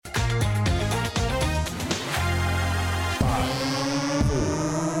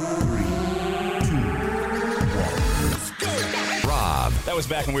was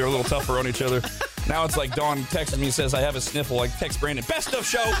back when we were a little tougher on each other. Now it's like Dawn texts me and says, I have a sniffle. I text Brandon, best of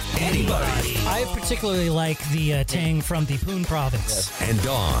show. Anybody. I particularly like the tang from the Poon province. And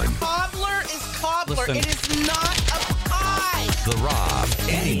Dawn. Cobbler is cobbler. Listen. It is not a pie. The Rob,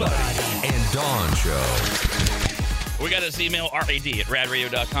 Anybody, and Dawn Show. We got this email,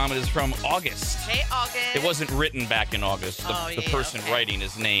 RAD@radradio.com. It is from August. Hey, August. It wasn't written back in August. The person writing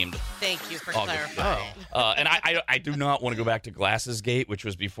is named Thank you for August. clarifying. And I do not want to go back to Glasses Gate, which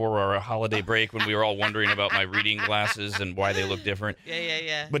was before our holiday break when we were all wondering about my reading glasses and why they look different.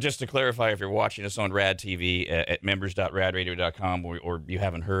 Yeah. But just to clarify, if you're watching us on Rad TV at members.radradio.com or you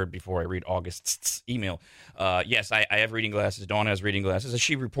haven't heard before I read August's email, yes, I have reading glasses. Dawn has reading glasses, as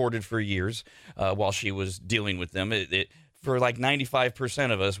she reported for years while she was dealing with them. For like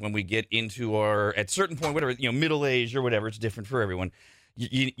 95% of us, when we get into our, at certain point, whatever, middle age or whatever, it's different for everyone.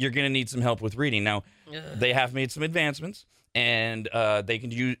 You're going to need some help with reading. Now, they have made some advancements, and they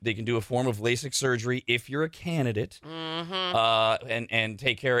can do a form of LASIK surgery if you're a candidate, and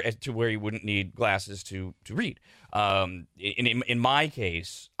take care to where you wouldn't need glasses to read. In my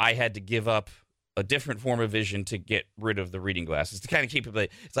case, I had to give up a different form of vision to get rid of the reading glasses, to kind of keep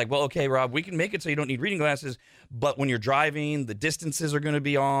it. It's like, well, okay, Rob, we can make it so you don't need reading glasses, but when you're driving, the distances are going to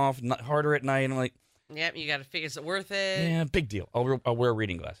be off, harder at night. And I'm like, Yep, you got to figure, is it worth it? yeah, big deal. I'll wear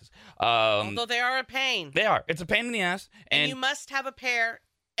reading glasses. Although they are a pain. They are. It's a pain in the ass. And you must have a pair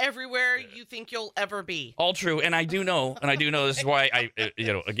everywhere you think you'll ever be. All true. And I do know this is why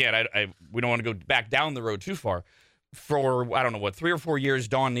again, we don't want to go back down the road too far. For, I don't know 3 or 4 years,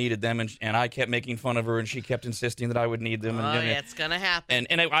 Dawn needed them, and I kept making fun of her, and she kept insisting that I would need them. It's going to happen.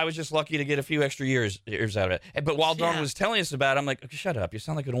 And I was just lucky to get a few extra years out of it. But while Dawn was telling us about it, I'm like, okay, shut up. You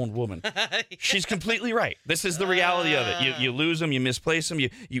sound like an old woman. She's completely right. This is the reality of it. You lose them, you misplace them, you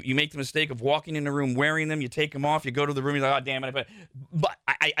make the mistake of walking in the room wearing them, you take them off, you go to the room, you're like, oh, damn it. But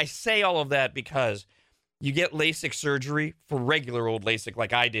I say all of that because you get LASIK surgery for regular old LASIK,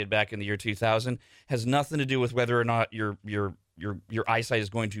 like I did back in the year 2000, has nothing to do with whether or not your eyesight is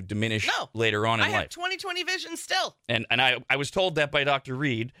going to diminish later on in life. I have 20/20 vision still. And I was told that by Dr.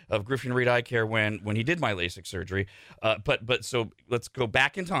 Reed of Griffin Reed Eye Care when he did my LASIK surgery. But so let's go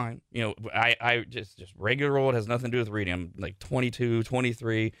back in time. I just regular old, has nothing to do with reading. I'm like 22,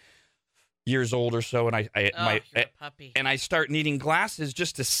 23 years old or so, and you're a puppy. And I start needing glasses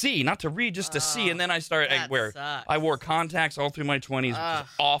just to see, not to read, just to see. And then I wore contacts all through my 20s, which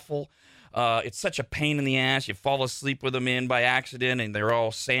is awful. It's such a pain in the ass. You fall asleep with them in by accident, and they're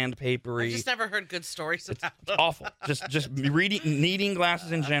all sandpapery. I've just never heard good stories about them. It's awful. Just needing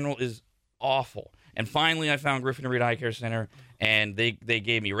glasses in general is awful. And finally, I found Griffin Reed Eye Care Center, and they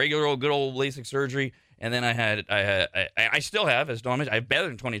gave me regular old good old LASIK surgery. And then I still have, as Dawn mentioned, I have better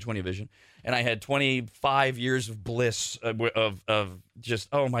than 20/20 vision. And I had 25 years of bliss of just,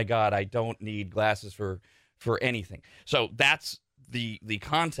 oh my God, I don't need glasses for anything. So that's the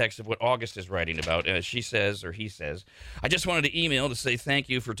context of what August is writing about. She says, or he says, I just wanted to email to say thank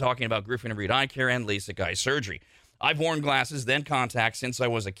you for talking about Griffin Reed Eye Care and LASIK eye surgery. I've worn glasses, then contacts since I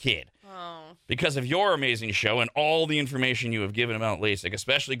was a kid. Oh. Because of your amazing show and all the information you have given about LASIK,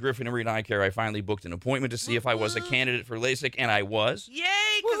 especially Griffin Reed Eye Care, I finally booked an appointment to see if I was a candidate for LASIK, and I was. Yay,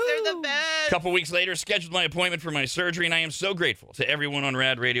 because they're the best. A couple weeks later, scheduled my appointment for my surgery, and I am so grateful to everyone on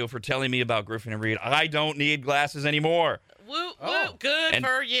Rad Radio for telling me about Griffin and Reed. I don't need glasses anymore. Woo, woo, good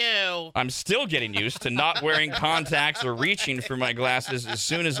for you. I'm still getting used to not wearing contacts or reaching for my glasses as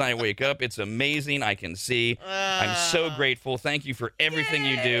soon as I wake up. It's amazing. I can see. I'm so grateful. Thank you for everything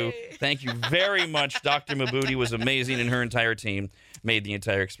you do. Thank you very much. Dr. Mabudi was amazing, and her entire team made the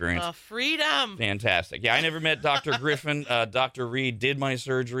entire experience. Freedom. Fantastic. Yeah, I never met Dr. Griffin. Dr. Reed did my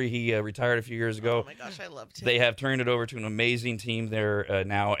surgery. He retired a few years ago. Oh, my gosh, I loved him. They have turned it over to an amazing team there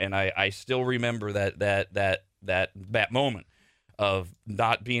now, and I still remember that moment of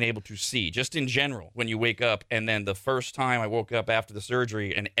not being able to see, just in general, when you wake up. And then the first time I woke up after the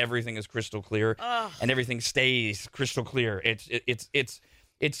surgery and everything is crystal clear and everything stays crystal clear.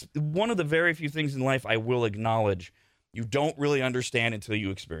 It's one of the very few things in life I will acknowledge you don't really understand until you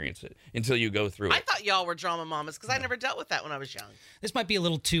experience it, until you go through it. I thought y'all were drama mamas because I never dealt with that when I was young. This might be a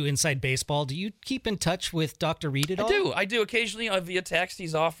little too inside baseball. Do you keep in touch with Dr. Reed at all? I do occasionally via text.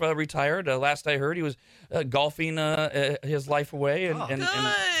 He's off retired. Last I heard, he was golfing his life away. And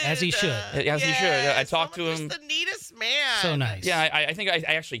as he should. As he should. I talked to him. Just the neatest man. So nice. Yeah, I think I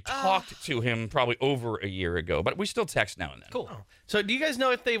actually talked to him probably over a year ago, but we still text now and then. Cool. So do you guys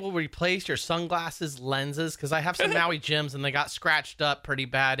know if they will replace your sunglasses lenses? Because I have some Maui Gyms, and they got scratched up pretty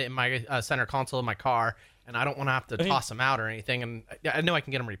bad in my center console of my car. and I don't want to have to toss them out or anything. And I know I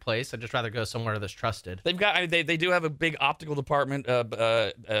can get them replaced. I'd just rather go somewhere that's trusted. They do have a big optical department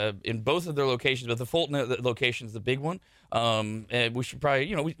in both of their locations, but the Fulton location is the big one. And we should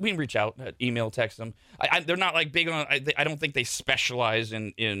probably, we can reach out, email, text them. They're not like big on. I don't think they specialize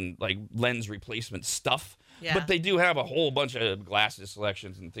in like lens replacement stuff. Yeah. But they do have a whole bunch of glasses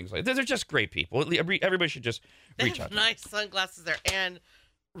selections and things like that. They're just great people. Everybody should just reach out. Nice sunglasses there and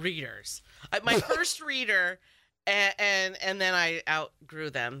readers. My first reader, and then I outgrew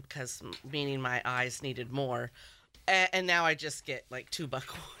them because meaning my eyes needed more. And now I just get like $2,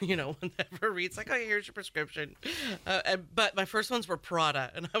 whenever reads like, oh, here's your prescription. But my first ones were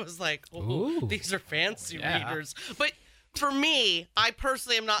Prada, and I was like, oh, these are fancy readers. But for me, I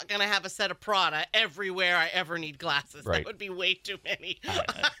personally am not going to have a set of Prada everywhere I ever need glasses. Right. That would be way too many.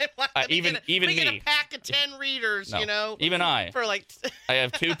 Even me. Get a pack of 10 readers, Even I. For like... I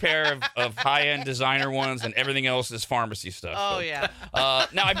have 2 pair of high-end designer ones, and everything else is pharmacy stuff. Oh, yeah.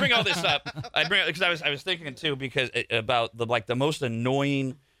 Now, I bring all this up. Because I was thinking, too, about the most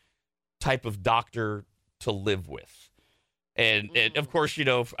annoying type of doctor to live with. And of course,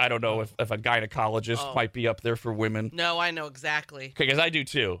 I don't know if a gynecologist might be up there for women. No, I know exactly. Because I do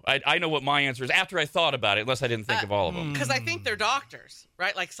too. I know what my answer is after I thought about it, unless I didn't think of all of them. Because I think they're doctors,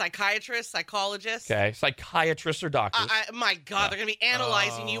 right? Like psychiatrists, psychologists. Okay, psychiatrists or doctors. My God, they're going to be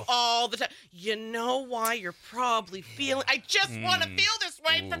analyzing you all the time. You know why you're probably feeling... I just want to feel this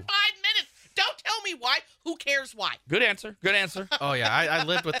way for 5 minutes. Don't tell me why. Who cares why? Good answer. Oh, yeah. I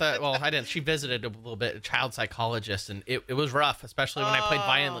lived with that. Well, I didn't. She visited a little bit, a child psychologist, and it was rough, especially when I played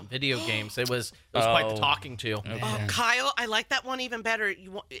violent video games. It was quite the talking to. Okay. Oh, Kyle, I like that one even better,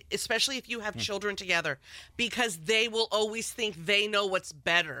 especially if you have children together, because they will always think they know what's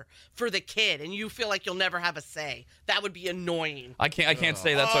better for the kid, and you feel like you'll never have a say. That would be annoying. I can't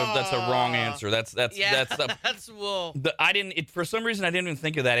say that's a wrong answer. That's Whoa. For some reason I didn't even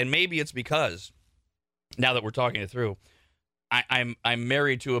think of that, and maybe it's because now that we're talking it through, I'm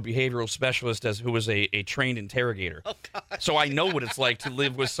married to a behavioral specialist who was a trained interrogator. Oh, God. So I know what it's like to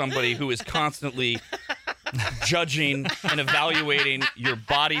live with somebody who is constantly judging and evaluating your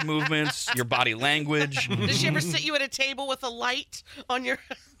body movements, your body language. Did she ever sit you at a table with a light on your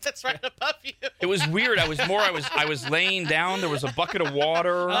that's right above you? It was weird. I was laying down. There was a bucket of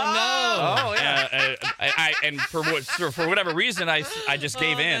water. Oh no! Oh yeah. And for whatever reason, I just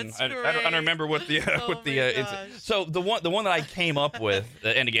gave in. That's I don't remember what the so the one that I came up with,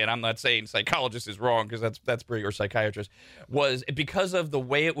 and again, I'm not saying psychologist is wrong because that's pretty, or psychiatrist, was because of the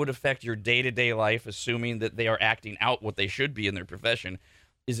way it would affect your day-to-day life, assuming that they are acting out what they should be in their profession,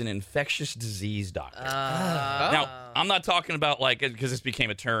 is an infectious disease doctor. Now, I'm not talking about because this became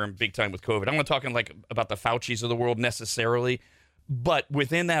a term big time with COVID. I'm not talking about the Faucis of the world necessarily, but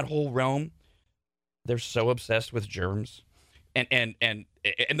within that whole realm, they're so obsessed with germs. And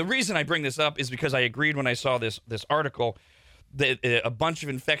the reason I bring this up is because I agreed when I saw this article that a bunch of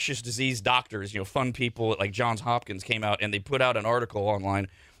infectious disease doctors, fun people like Johns Hopkins, came out and they put out an article online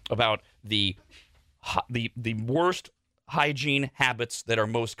about the worst hygiene habits that are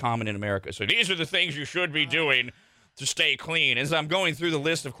most common in America. So these are the things you should be doing to stay clean. As I'm going through the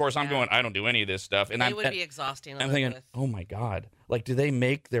list, of course, I'm going, I don't do any of this stuff. And it would be exhausting. I'm thinking, oh my God, do they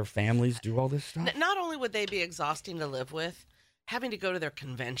make their families do all this stuff? Not only would they be exhausting to live with, having to go to their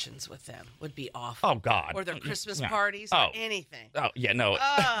conventions with them would be awful. Oh, God. Or their Christmas parties or anything. Oh, yeah, no.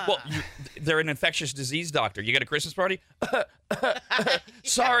 Well, they're an infectious disease doctor. You got a Christmas party?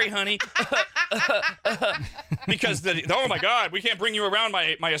 Sorry, honey. Because, oh, my God, we can't bring you around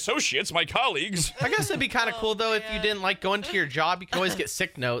my associates, my colleagues. I guess it'd be kind of cool, though, if you didn't like going to your job. You can always get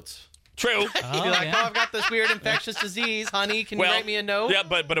sick notes. True. You'd be like, I've got this weird infectious disease, honey. Can you write me a note? Yeah,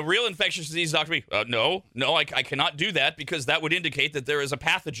 but a real infectious disease doctor, no, I cannot do that because that would indicate that there is a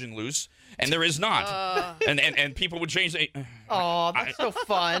pathogen loose, and there is not. And people would change. Oh, that's so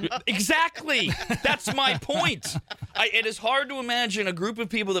fun. Exactly. That's my point. It is hard to imagine a group of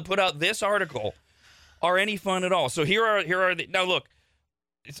people that put out this article are any fun at all. So here are the now look.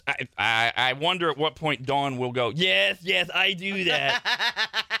 I wonder at what point Dawn will go, yes, I do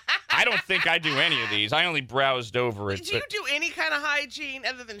that. I don't think I do any of these. I only browsed over it. Do you do any kind of hygiene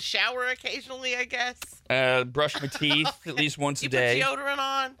other than shower occasionally, I guess? Brush my teeth at least once a You day. put deodorant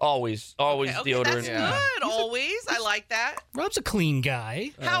on? Always Okay, deodorant. that's good. Always. I like that. Rob's a clean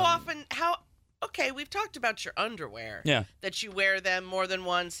guy. How often, okay, we've talked about your underwear. Yeah. That you wear them more than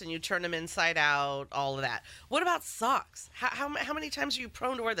once and you turn them inside out, all of that. What about socks? How many times are you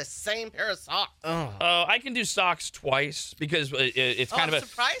prone to wear the same pair of socks? I can do socks twice because it's kind I'm of a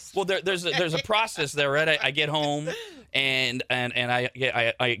surprised. well. There's a process there, right? I get home and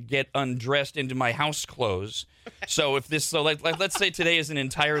I get undressed into my house clothes. So if this let's say today is an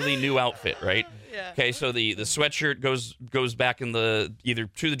entirely new outfit, right? Yeah. Okay, so the sweatshirt goes back in the either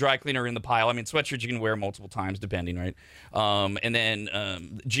to the dry cleaner or in the pile. I mean, sweatshirts you can wear multiple times depending, right? And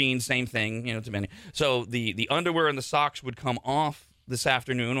then jeans, same thing, depending. So the underwear and the socks would come off this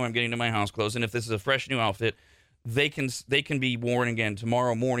afternoon when I'm getting to my house clothes, and if this is a fresh new outfit, they can be worn again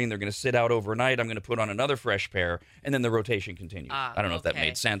tomorrow morning. They're going to sit out overnight. I'm going to put on another fresh pair, and then the rotation continues. I don't know if that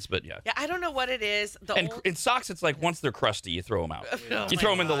made sense, but yeah. Yeah, I don't know what it is. In socks, it's like once they're crusty, you throw them out. You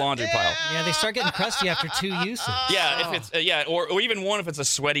throw them in the laundry pile. Yeah, they start getting crusty after 2 uses. Yeah, if it's or even one if it's a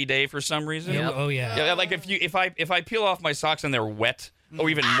sweaty day for some reason. Yep. Oh yeah. Yeah, like if I peel off my socks and they're wet or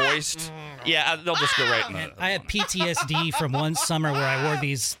even moist, they'll just go right in the. I had PTSD from one summer where I wore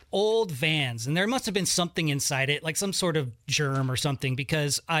these old Vans, and there must have been something inside it, like some sort of germ or something,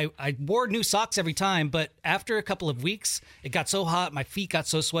 because I wore new socks every time, but after a couple of weeks, it got so hot, my feet got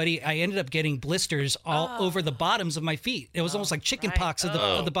so sweaty, I ended up getting blisters all over the bottoms of my feet. It was almost like chicken pox of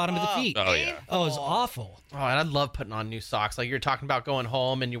the bottom of the feet. Oh, yeah. Oh, it was awful. Oh, and I love putting on new socks. Like you're talking about going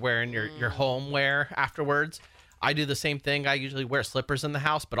home and you're wearing your home wear afterwards. I do the same thing. I usually wear slippers in the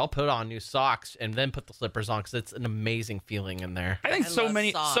house, but I'll put on new socks and then put the slippers on because it's an amazing feeling in there. I think so love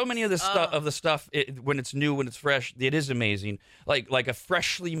many socks. of the stuff when it's new, when it's fresh, it is amazing. Like a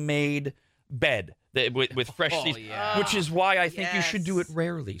freshly made bed with fresh sheets, which is why I think you should do it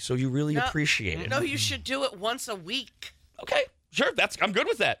rarely, so you really appreciate it. No, you should do it once a week. Okay, sure. I'm good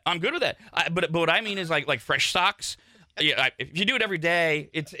with that. But what I mean is like fresh socks. Yeah, if you do it every day,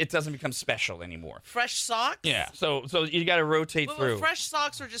 it doesn't become special anymore. Fresh socks? Yeah, so you got to rotate through. Fresh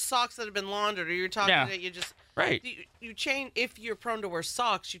socks are just socks that have been laundered, or you're talking that you just right. You change if you're prone to wear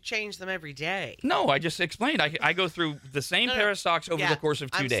socks, you change them every day. No, I just explained. I go through the same pair of socks over the course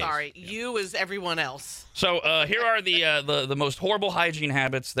of 2 days. I'm sorry, you as everyone else. So here are the most horrible hygiene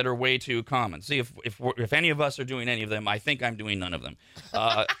habits that are way too common. See if any of us are doing any of them. I think I'm doing none of them.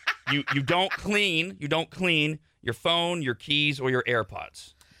 You don't clean your phone, your keys, or your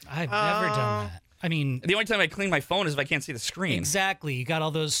AirPods. I've never done that. I mean, The only time I clean my phone is if I can't see the screen. exactly. You got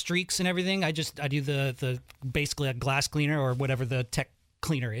all those streaks and everything. I do the basically a glass cleaner or whatever the tech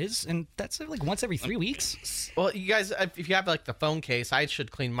cleaner is, and that's like once every 3 weeks. Well, you guys, if you have like the phone case, I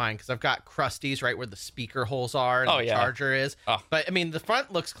should clean mine because I've got crusties right where the speaker holes are and the charger is. Oh. But I mean, the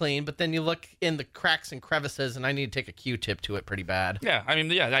front looks clean, but then you look in the cracks and crevices, and I need to take a Q-tip to it pretty bad. Yeah, I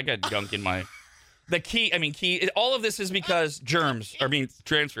mean, I got gunk in my. The key. All of this is because germs are being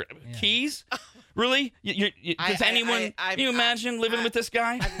transferred. Yeah. Keys, really? Does anyone? Can you imagine living with this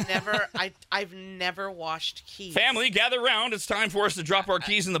guy? I've never washed keys. Family, gather round. It's time for us to drop our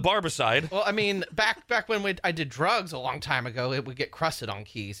keys in the barbicide. Well, I mean, back when I did drugs a long time ago, it would get crusted on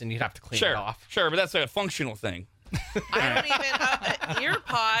keys, and you'd have to clean it off. Sure, but that's a functional thing. I don't even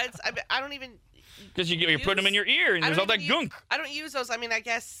earpods. I don't even because you're putting them in your ear, and there's all that gunk. I don't use those. I mean, I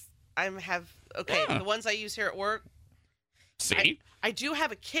guess I have. Okay, the ones I use here at work. See? I do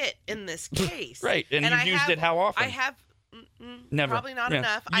have a kit in this case. Right, and you've used it how often? I have never. Probably not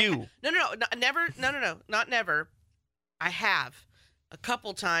enough. Not never. I have a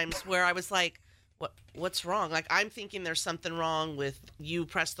couple times where I was like, what's wrong? Like, I'm thinking there's something wrong with you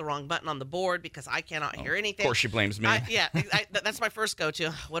pressed the wrong button on the board because I cannot hear anything. Of course she blames me. That's my first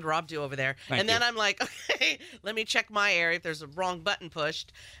go-to. What'd Rob do over there? Thank you. Then I'm like, okay, let me check my area if there's a wrong button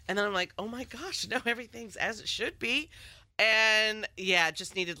pushed. And then I'm like, oh my gosh, no, everything's as it should be. And yeah, it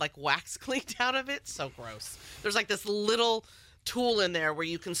just needed like wax cleaned out of it. So gross. There's like this little tool in there where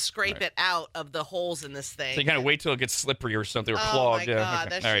you can scrape it out of the holes in this thing. So you kind of wait till it gets slippery or something or oh clogged. Oh my God,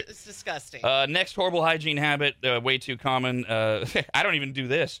 okay. that shit is disgusting. Next horrible hygiene habit, way too common. I don't even do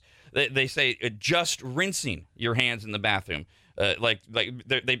this. They say just rinsing your hands in the bathroom.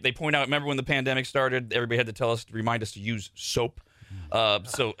 They point out, remember when the pandemic started, everybody had to remind us to use soap.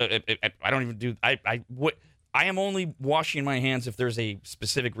 So I don't even do, I am only washing my hands if there's a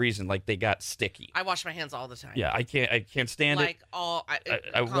specific reason, like they got sticky. I wash my hands all the time. Yeah, I can't stand it.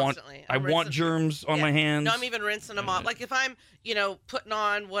 I want germs on my hands. No, I'm even rinsing them off. Like if I'm, putting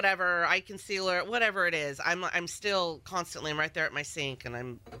on whatever eye concealer, whatever it is, I'm still constantly. I'm right there at my sink, and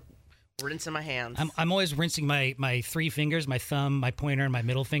I'm rinsing my hands. I'm always rinsing my 3 fingers, my thumb, my pointer, and my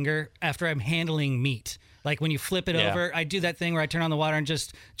middle finger after I'm handling meat. Like when you flip it Yeah. over, I do that thing where I turn on the water and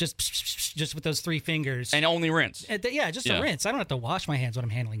just with those 3 fingers. And only rinse. Just a rinse. I don't have to wash my hands when I'm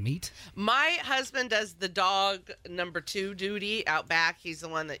handling meat. My husband does the dog number 2 duty out back. He's the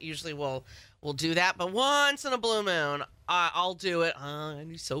one that usually will do that. But once in a blue moon, I'll do it. And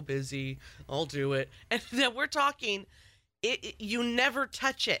he's so busy. I'll do it. And then we're talking, you never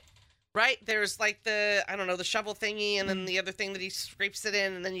touch it. Right? There's like the shovel thingy, and then the other thing that he scrapes it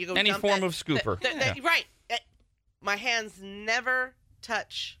in, and then you go Any dump form it. of scooper. Right. My hands never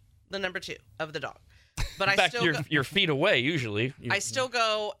touch the number 2 of the dog. But In I fact, still you're feet away usually. I still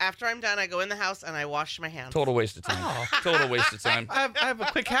go, after I'm done, I go in the house and I wash my hands. Total waste of time. Total waste of time. I have a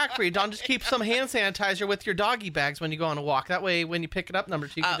quick hack for you, Don. Just keep some hand sanitizer with your doggy bags when you go on a walk. That way, when you pick it up, number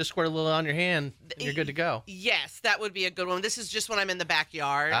 2, you can just squirt a little on your hand, and you're good to go. Yes, that would be a good one. This is just when I'm in the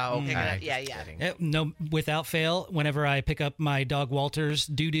backyard. Oh, okay. picking it up. Just Yeah. kidding. No, without fail, whenever I pick up my dog Walter's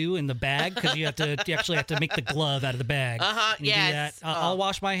doo-doo in the bag, because you actually have to make the glove out of the bag. Uh-huh, You do yes. that. I'll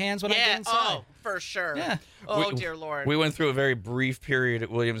wash my hands when I get inside. Oh, for sure. Yeah. Oh, dear Lord. We went through a very brief period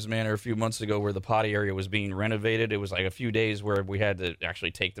at Williams Manor a few months ago where the potty area was being renovated. It was like a few days where we had to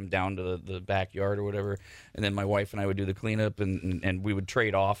actually take them down to the backyard or whatever. And then my wife and I would do the cleanup, and we would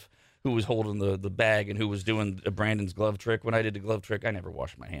trade off who was holding the bag and who was doing Brandon's glove trick. When I did the glove trick, I never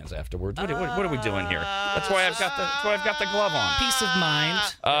washed my hands afterwards. What are we doing here? That's why I've got the glove on. Peace of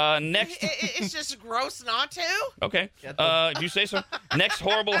mind. Next. It's just gross not to. Okay. Do you say so? Next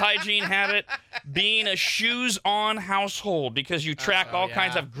horrible hygiene habit, being a shoes-on household because you track all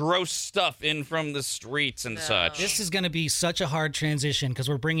kinds of gross stuff in from the streets and such. This is going to be such a hard transition because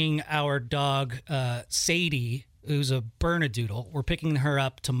we're bringing our dog, Sadie, who's a Bernedoodle. We're picking her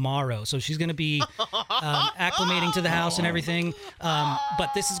up tomorrow. So she's going to be acclimating to the house and everything. But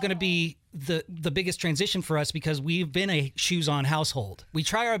this is going to be the biggest transition for us because we've been a shoes-on household. We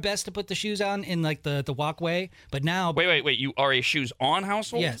try our best to put the shoes on in like the walkway, but now... Wait. You are a shoes-on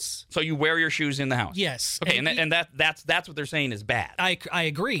household? Yes. So you wear your shoes in the house? Yes. Okay, and that's what they're saying is bad. I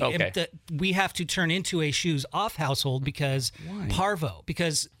agree. Okay. And we have to turn into a shoes-off household because parvo.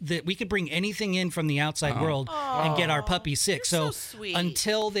 Because we could bring anything in from the outside world and get our puppy sick. You're so sweet.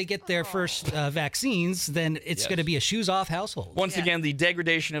 Until they get their first vaccines, then it's going to be a shoes-off household. Once again, the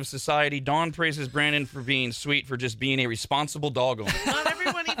degradation of society. Dawn praises Brandon for being sweet, for just being a responsible dog owner. Not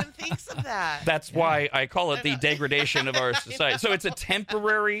everyone even thinks of that. That's why I call it the degradation of our society. So it's a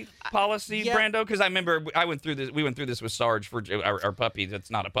temporary policy, Brando? Because I remember we went through this with Sarge for our puppy that's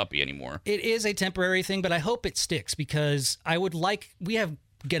not a puppy anymore. It is a temporary thing, but I hope it sticks because we have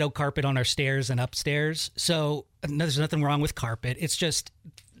ghetto carpet on our stairs and upstairs, so there's nothing wrong with carpet. It's just...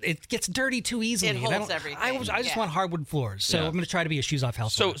 It gets dirty too easily. It holds everything. I just want hardwood floors, so I'm going to try to be a shoes-off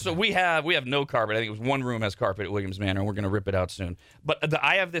household. So we have no carpet. I think it was one room has carpet at Williams Manor, and we're going to rip it out soon. But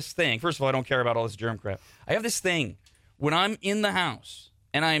I have this thing. First of all, I don't care about all this germ crap. I have this thing when I'm in the house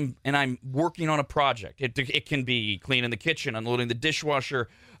and I'm working on a project. It can be cleaning the kitchen, unloading the dishwasher,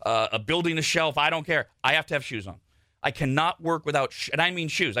 building a shelf. I don't care. I have to have shoes on. I cannot work without, and I mean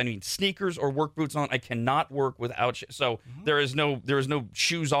shoes. I mean sneakers or work boots on. I cannot work without shoes. So there is no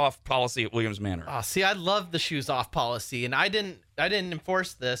shoes off policy at Williams Manor. Oh, see, I love the shoes off policy, and I didn't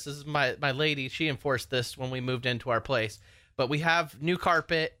enforce this. This is my lady. She enforced this when we moved into our place. But we have new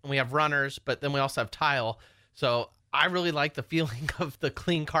carpet and we have runners, but then we also have tile. So I really like the feeling of the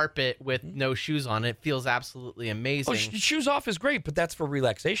clean carpet with no shoes on. It feels absolutely amazing. Oh, shoes off is great, but that's for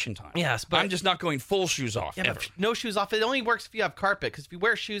relaxation time. Yes, but I'm just not going full shoes off yeah, ever. but no shoes off. It only works if you have carpet, because if you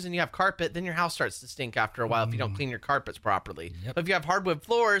wear shoes and you have carpet, then your house starts to stink after a while if you don't clean your carpets properly. Yep. But if you have hardwood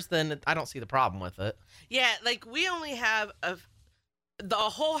floors, then I don't see the problem with it. Yeah, like we only have the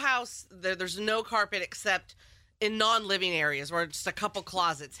whole house. There's no carpet except in non-living areas where just a couple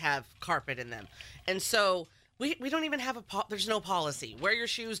closets have carpet in them, and so we don't even have there's no policy. Wear your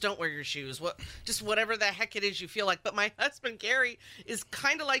shoes, don't wear your shoes. Just whatever the heck it is you feel like. But my husband Gary is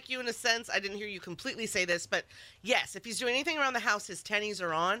kind of like you in a sense. I didn't hear you completely say this, but yes, if he's doing anything around the house, his tennies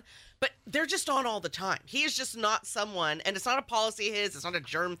are on. But they're just on all the time. He is just not someone, and it's not a policy of his. It's not a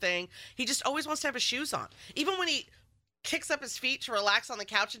germ thing. He just always wants to have his shoes on, even when he kicks up his feet to relax on the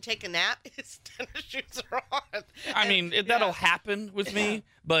couch and take a nap, his tennis shoes are on. I mean, that'll happen with me,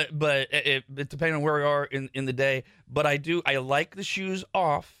 but it depending on where we are in the day. But I like the shoes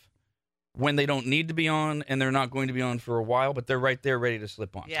off when they don't need to be on and they're not going to be on for a while, but they're right there ready to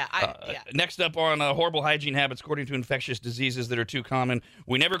slip on. Yeah, Next up on horrible hygiene habits, according to infectious diseases that are too common,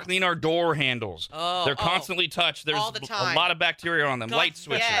 we never clean our door handles. They're constantly touched. There's all the time. a lot of bacteria on them. God, Light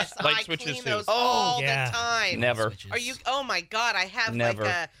switches. Yes, Light I switches clean too. those all the time. Never. Switches. Are you? Oh my God! I have Never.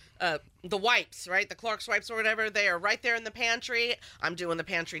 like the wipes, right? The Clorox wipes or whatever, they are right there in the pantry. I'm doing the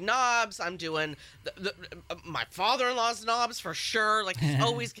pantry knobs. I'm doing my father-in-law's knobs for sure. Like, he's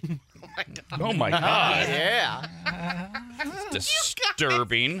always... Oh, my God. Oh, my God. Yeah.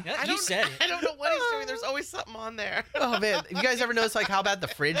 Disturbing. Yeah, you said it. I don't know what he's doing. There's always something on there. Oh, man. You guys ever notice, like, how bad the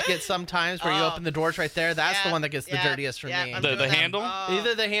fridge gets sometimes where you open the doors right there? That's the one that gets the dirtiest for me. I'm The doing that. handle?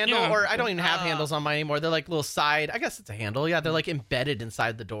 Either the handle Yeah. or I don't even have handles on mine anymore. They're like little side. I guess it's a handle. Yeah, they're like embedded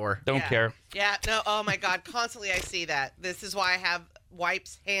inside the door. Don't care. Yeah, no, oh my God, constantly I see that. This is why I have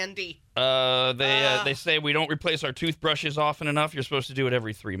wipes handy. They say we don't replace our toothbrushes often enough. You're supposed to do it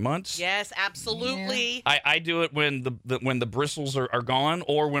every 3 months. Yes, absolutely. I do it when the bristles are gone,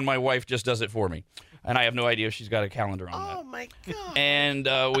 or when my wife just does it for me, and I have no idea if she's got a calendar on that. Oh my God. And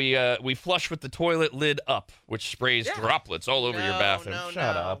we flush with the toilet lid up, which sprays droplets all over your bathroom. No,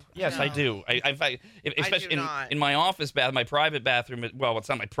 Shut no, up. Yes, no. I do. Especially not. in my office bath, my private bathroom. Well, it's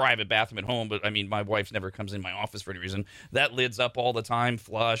not my private bathroom at home, but I mean, my wife never comes in my office for any reason. That lid's up all the time.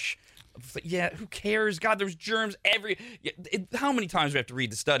 Flush. Yeah, who cares? God, there's germs how many times do we have to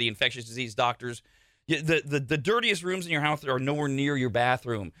read the study, infectious disease doctors? The dirtiest rooms in your house are nowhere near your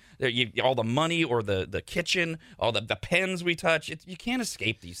bathroom. All the money or the kitchen, all the pens we touch, you can't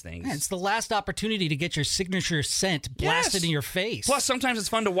escape these things. Man, it's the last opportunity to get your signature scent blasted in your face. Plus, sometimes it's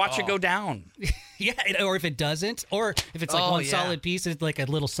fun to watch it go down. Yeah, or if it doesn't, or if it's like one solid piece, it's like a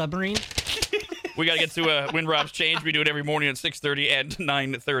little submarine. We got to get to When Rob's Change. We do it every morning at 6:30 and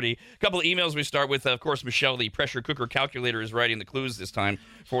 9:30. A couple of emails we start with. Of course, Michelle, the pressure cooker calculator, is writing the clues this time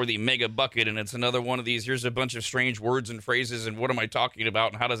for the mega bucket, and it's another one of these. Here's a bunch of strange words and phrases, and what am I talking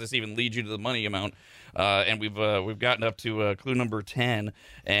about, and how does this even lead you to the money amount? And we've gotten up to clue number 10,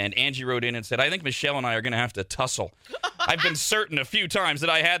 and Angie wrote in and said, I think Michelle and I are going to have to tussle. I've been certain a few times that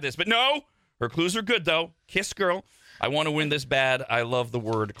I had this, but no. Her clues are good, though. Kiss girl. I want to win this bad. I love the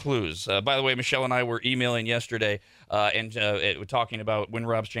word clues. By the way, Michelle and I were emailing yesterday and talking about When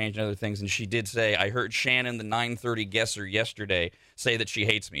Rob's Changed and other things, and she did say, I heard Shannon, the 9:30 guesser yesterday, say that she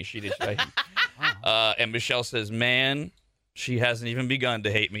hates me. She did. And Michelle says, man, she hasn't even begun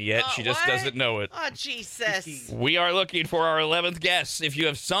to hate me yet. She just doesn't know it. Oh, Jesus. We are looking for our 11th guess. If you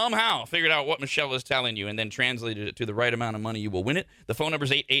have somehow figured out what Michelle is telling you and then translated it to the right amount of money, you will win it. The phone number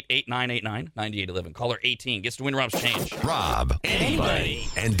is 888-989-9811. Caller 18 gets to win Rob's Change. Rob, anybody,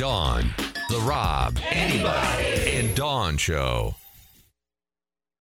 and Dawn. The Rob, anybody, and Dawn Show.